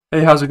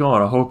Hey, how's it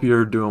going? I hope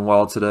you're doing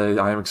well today.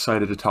 I am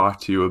excited to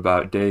talk to you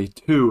about day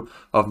two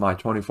of my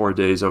 24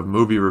 days of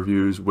movie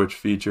reviews, which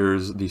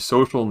features The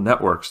Social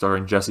Network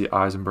starring Jesse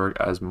Eisenberg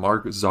as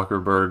Mark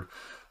Zuckerberg.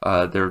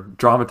 They're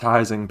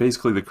dramatizing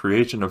basically the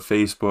creation of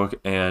Facebook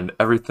and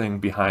everything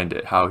behind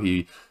it, how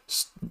he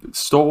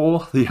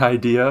stole the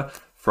idea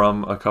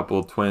from a couple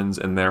of twins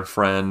and their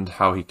friend,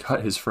 how he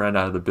cut his friend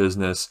out of the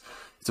business.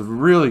 It's a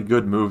really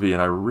good movie,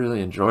 and I really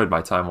enjoyed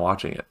my time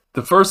watching it.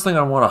 The first thing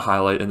I want to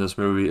highlight in this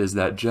movie is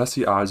that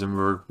Jesse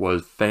Eisenberg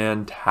was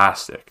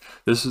fantastic.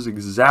 This is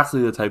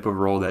exactly the type of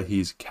role that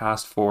he's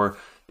cast for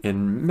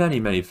in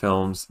many, many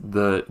films.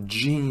 The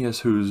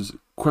genius who's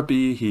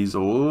quippy, he's a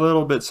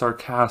little bit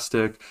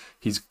sarcastic,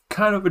 he's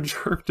kind of a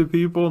jerk to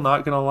people,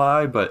 not gonna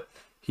lie, but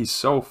he's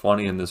so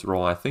funny in this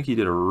role. I think he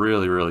did a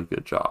really, really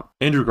good job.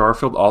 Andrew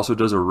Garfield also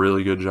does a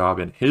really good job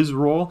in his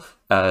role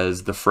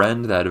as the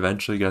friend that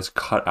eventually gets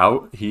cut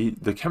out.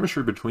 The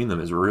chemistry between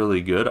them is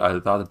really good. I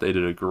thought that they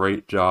did a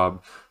great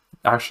job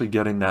actually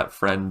getting that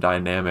friend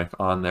dynamic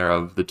on there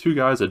of the two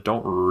guys that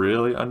don't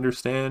really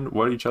understand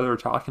what each other are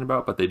talking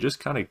about, but they just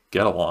kind of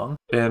get along.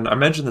 And I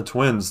mentioned the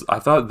twins. I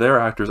thought their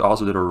actors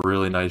also did a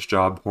really nice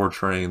job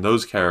portraying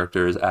those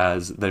characters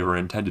as they were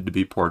intended to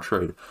be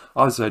portrayed.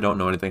 Obviously, I don't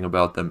know anything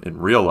about them in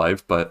real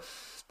life, but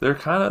they're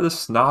kind of the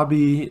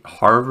snobby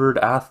Harvard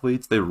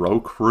athletes. They row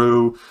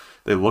crew.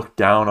 They look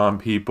down on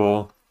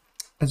people.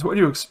 It's what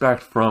you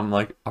expect from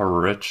like a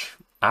rich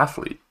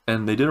athlete.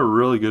 And they did a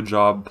really good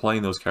job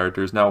playing those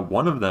characters. Now,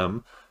 one of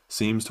them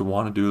seems to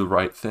want to do the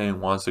right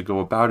thing, wants to go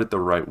about it the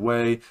right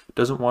way,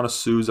 doesn't want to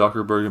sue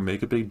Zuckerberg and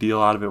make a big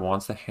deal out of it,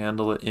 wants to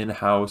handle it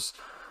in-house.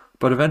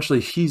 But eventually,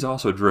 he's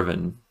also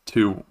driven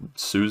to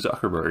sue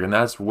Zuckerberg, and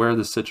that's where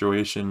the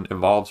situation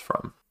evolves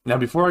from. Now,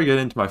 before I get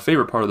into my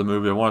favorite part of the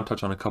movie, I want to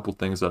touch on a couple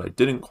things that I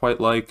didn't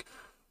quite like.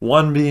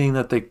 One being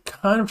that they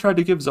kind of tried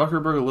to give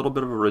Zuckerberg a little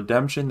bit of a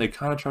redemption. They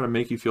kind of try to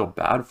make you feel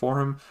bad for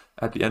him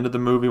at the end of the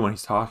movie when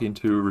he's talking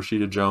to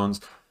Rashida Jones.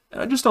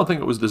 And I just don't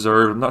think it was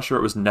deserved. I'm not sure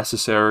it was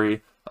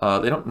necessary.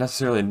 They don't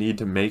necessarily need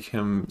to make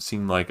him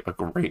seem like a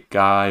great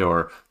guy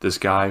or this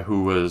guy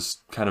who was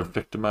kind of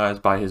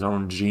victimized by his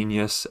own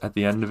genius at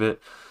the end of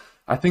it.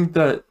 I think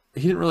that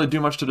he didn't really do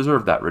much to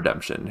deserve that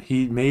redemption.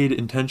 He made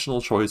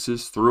intentional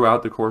choices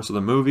throughout the course of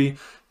the movie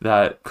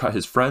that cut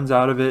his friends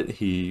out of it.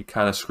 He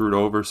kind of screwed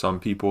over some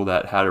people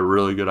that had a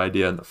really good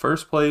idea in the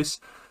first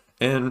place.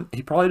 And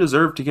he probably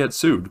deserved to get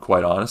sued,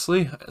 quite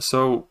honestly.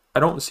 So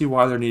I don't see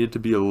why there needed to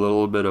be a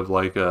little bit of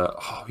like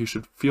oh, you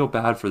should feel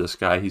bad for this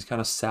guy. He's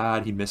kind of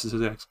sad. He misses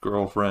his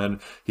ex-girlfriend.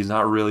 He's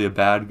not really a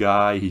bad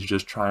guy. He's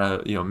just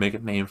trying to, make a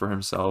name for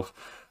himself.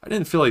 I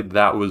didn't feel like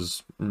that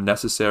was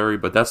necessary,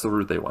 but that's the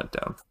route they went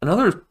down.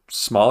 Another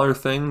smaller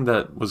thing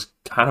that was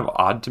kind of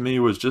odd to me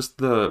was just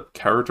the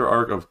character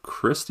arc of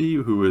Christy,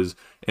 who is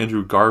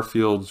Andrew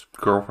Garfield's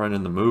girlfriend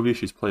in the movie.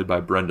 She's played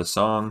by Brenda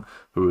Song,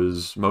 who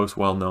is most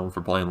well known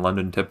for playing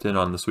London Tipton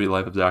on The Sweet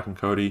Life of Zack and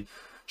Cody.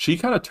 She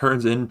kind of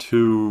turns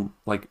into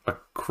like a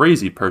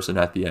crazy person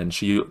at the end.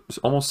 She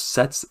almost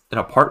sets an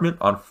apartment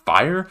on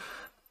fire.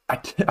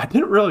 I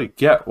didn't really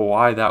get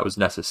why that was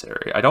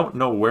necessary. I don't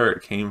know where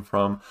it came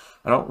from.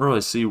 I don't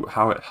really see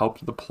how it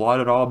helped the plot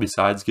at all,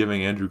 besides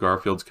giving Andrew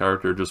Garfield's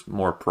character just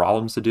more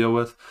problems to deal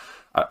with.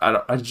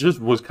 I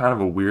just was kind of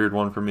a weird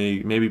one for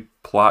me. Maybe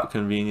plot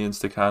convenience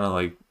to kind of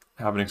like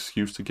have an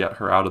excuse to get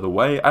her out of the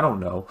way. I don't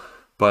know.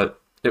 But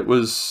it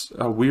was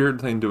a weird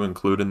thing to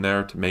include in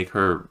there to make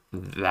her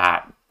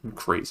that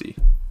crazy.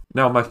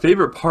 Now, my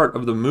favorite part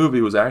of the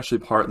movie was actually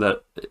part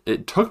that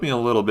it took me a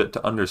little bit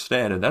to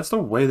understand, and that's the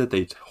way that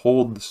they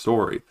told the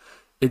story.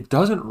 It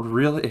doesn't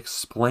really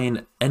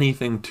explain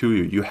anything to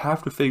you. You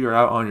have to figure it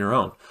out on your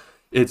own.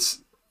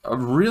 It's a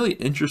really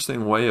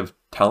interesting way of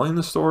telling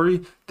the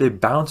story. They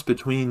bounce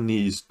between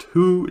these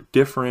two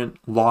different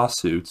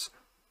lawsuits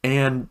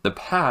and the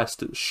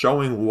past,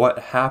 showing what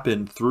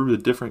happened through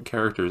the different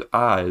characters'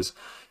 eyes.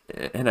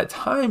 And at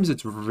times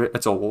it's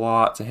a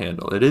lot to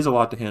handle. It is a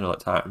lot to handle at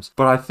times.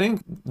 But I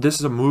think this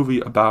is a movie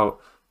about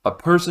a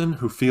person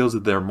who feels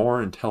that they're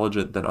more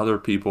intelligent than other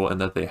people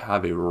and that they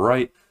have a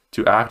right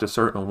to act a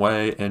certain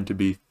way and to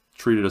be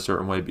treated a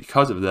certain way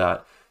because of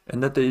that,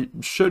 and that they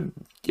should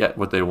get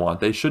what they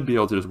want. They should be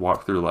able to just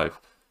walk through life.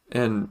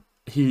 And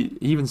he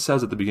even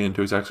says at the beginning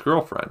to his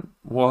ex-girlfriend,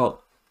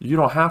 well, you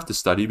don't have to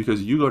study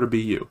because you go to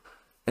BU.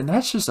 And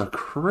that's just a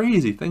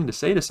crazy thing to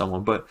say to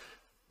someone, but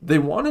they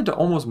wanted to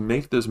almost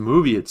make this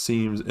movie, it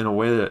seems, in a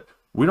way that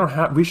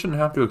we shouldn't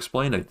have to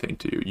explain anything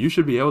to you. You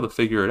should be able to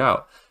figure it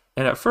out.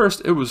 And at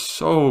first, it was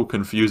so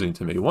confusing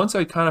to me. Once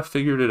I kind of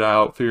figured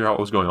out what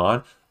was going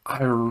on,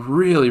 I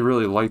really,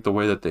 really liked the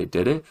way that they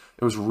did it.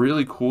 It was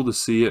really cool to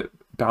see it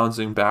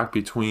bouncing back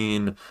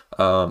between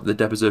the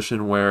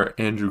deposition where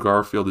Andrew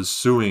Garfield is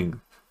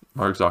suing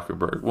Mark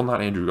Zuckerberg. Well,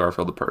 not Andrew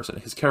Garfield, the person.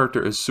 His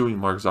character is suing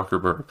Mark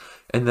Zuckerberg.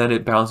 And then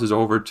it bounces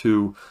over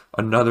to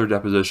another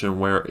deposition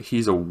where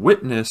he's a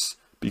witness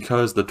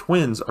because the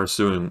twins are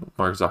suing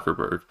Mark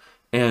Zuckerberg.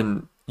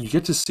 And you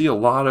get to see a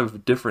lot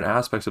of different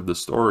aspects of the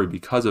story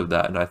because of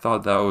that. And I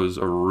thought that was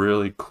a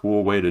really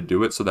cool way to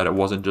do it, so that it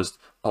wasn't just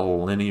a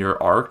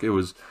linear arc. It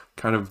was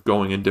kind of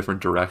going in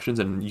different directions,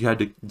 and you had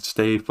to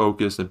stay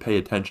focused and pay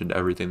attention to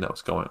everything that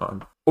was going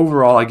on.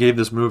 Overall, I gave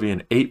this movie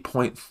an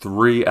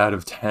 8.3 out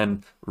of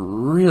 10.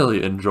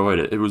 Really enjoyed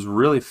it. It was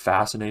really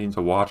fascinating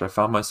to watch. I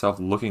found myself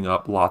looking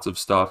up lots of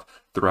stuff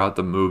throughout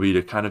the movie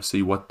to kind of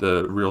see what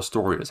the real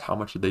story is. How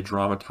much did they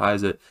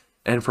dramatize it?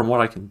 And from what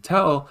I can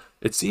tell,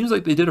 it seems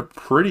like they did a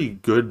pretty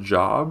good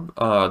job.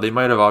 They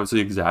might have obviously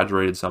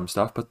exaggerated some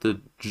stuff, but the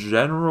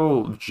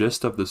general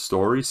gist of the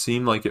story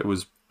seemed like it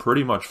was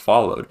pretty much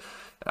followed.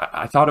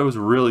 I thought it was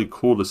really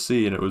cool to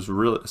see, and it was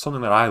really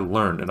something that I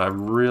learned, and I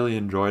really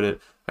enjoyed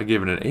it. I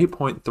gave it an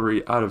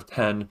 8.3 out of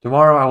 10.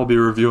 Tomorrow I will be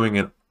reviewing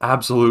an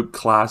absolute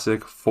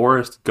classic,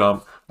 Forrest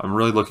Gump. I'm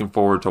really looking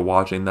forward to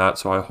watching that,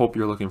 so I hope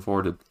you're looking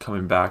forward to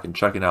coming back and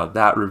checking out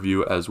that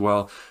review as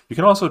well. You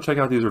can also check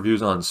out these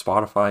reviews on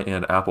Spotify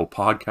and Apple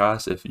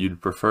Podcasts if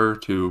you'd prefer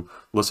to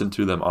listen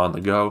to them on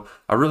the go.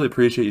 I really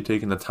appreciate you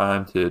taking the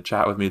time to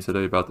chat with me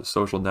today about The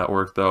Social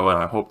Network, though, and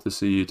I hope to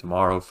see you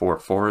tomorrow for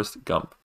Forrest Gump.